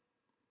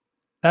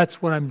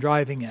 That's what I'm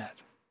driving at.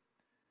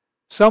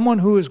 Someone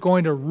who is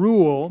going to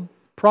rule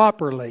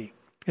properly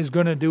is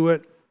going to do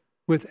it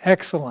with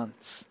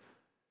excellence.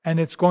 And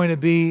it's going to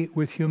be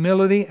with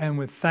humility and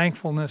with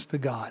thankfulness to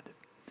God.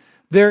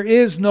 There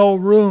is no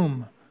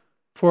room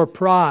for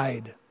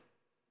pride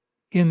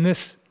in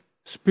this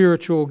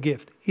spiritual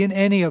gift, in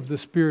any of the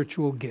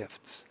spiritual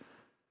gifts.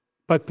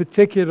 But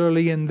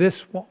particularly in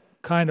this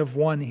kind of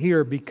one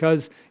here,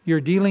 because you're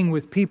dealing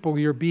with people,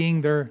 you're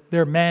being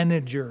their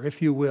manager,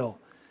 if you will.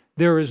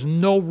 There is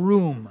no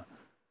room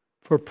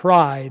for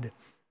pride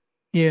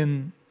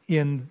in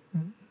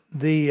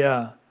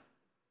the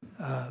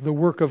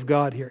work of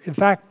God here. In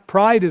fact,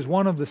 pride is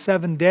one of the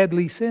 7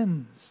 deadly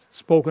sins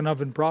spoken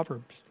of in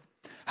Proverbs.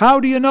 How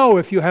do you know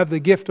if you have the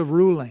gift of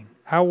ruling?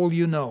 How will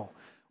you know?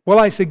 Well,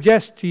 I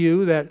suggest to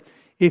you that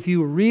if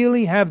you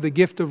really have the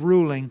gift of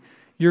ruling,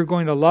 you're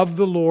going to love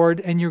the Lord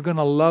and you're going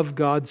to love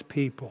God's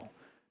people,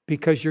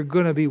 because you're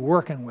going to be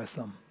working with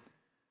them.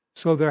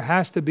 So there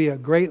has to be a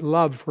great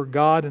love for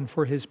God and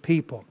for His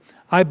people.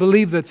 I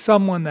believe that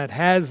someone that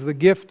has the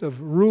gift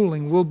of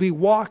ruling will be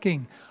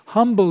walking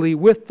humbly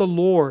with the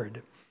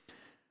Lord.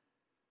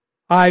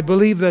 I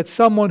believe that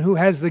someone who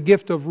has the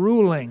gift of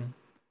ruling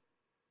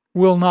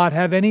will not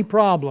have any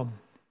problem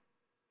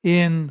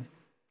in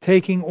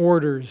taking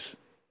orders,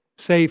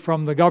 say,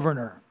 from the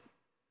governor.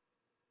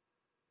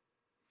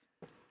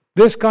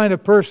 This kind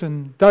of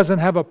person doesn't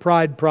have a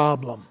pride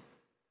problem.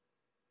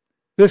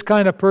 This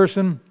kind of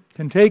person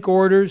can take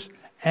orders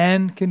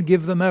and can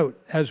give them out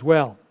as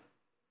well.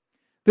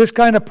 This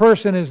kind of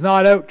person is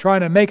not out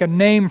trying to make a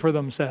name for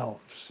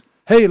themselves.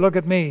 Hey, look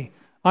at me.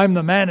 I'm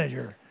the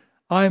manager.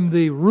 I'm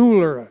the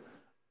ruler.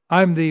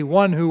 I'm the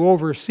one who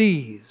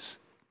oversees.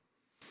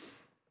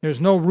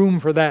 There's no room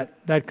for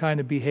that kind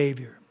of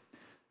behavior.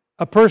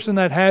 A person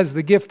that has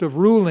the gift of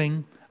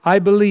ruling, I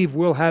believe,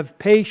 will have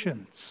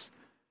patience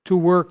to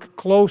work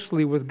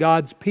closely with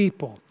God's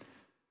people,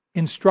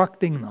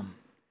 instructing them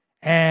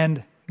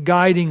and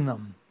guiding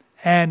them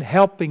and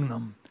helping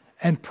them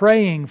and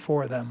praying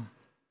for them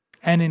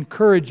and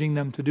encouraging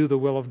them to do the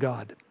will of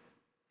God.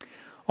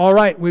 All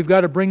right, we've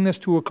got to bring this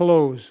to a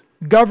close.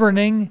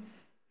 Governing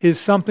is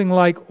something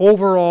like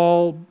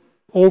overall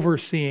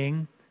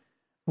overseeing.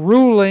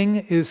 Ruling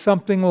is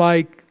something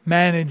like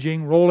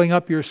managing, rolling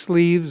up your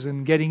sleeves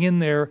and getting in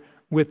there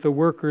with the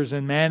workers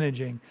and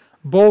managing.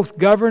 Both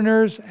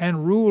governors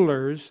and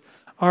rulers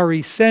are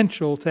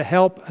essential to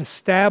help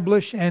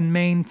establish and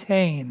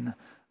maintain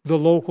the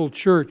local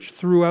church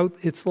throughout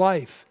its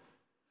life,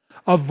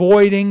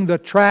 avoiding the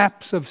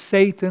traps of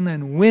Satan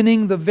and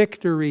winning the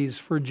victories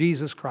for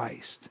Jesus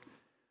Christ.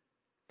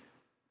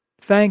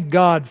 Thank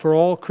God for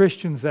all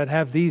Christians that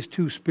have these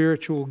 2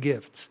 spiritual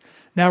gifts.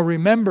 Now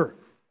remember,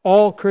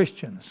 all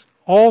Christians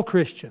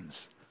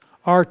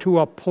are to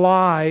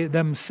apply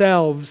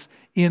themselves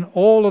in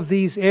all of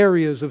these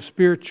areas of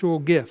spiritual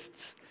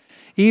gifts.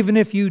 Even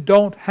if you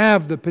don't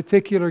have the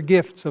particular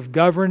gifts of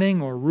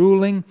governing or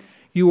ruling,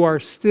 you are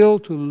still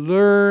to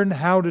learn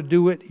how to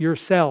do it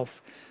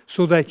yourself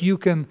so that you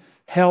can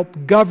help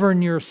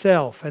govern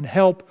yourself and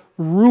help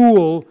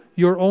rule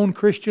your own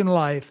Christian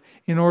life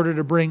in order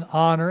to bring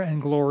honor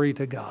and glory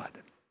to God.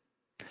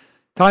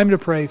 Time to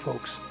pray,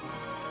 folks.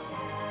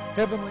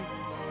 Heavenly.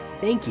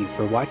 Thank you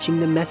for watching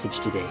the message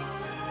today.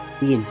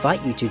 We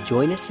invite you to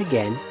join us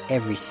again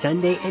every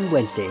Sunday and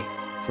Wednesday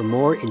for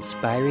more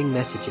inspiring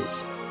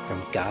messages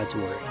from God's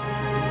Word.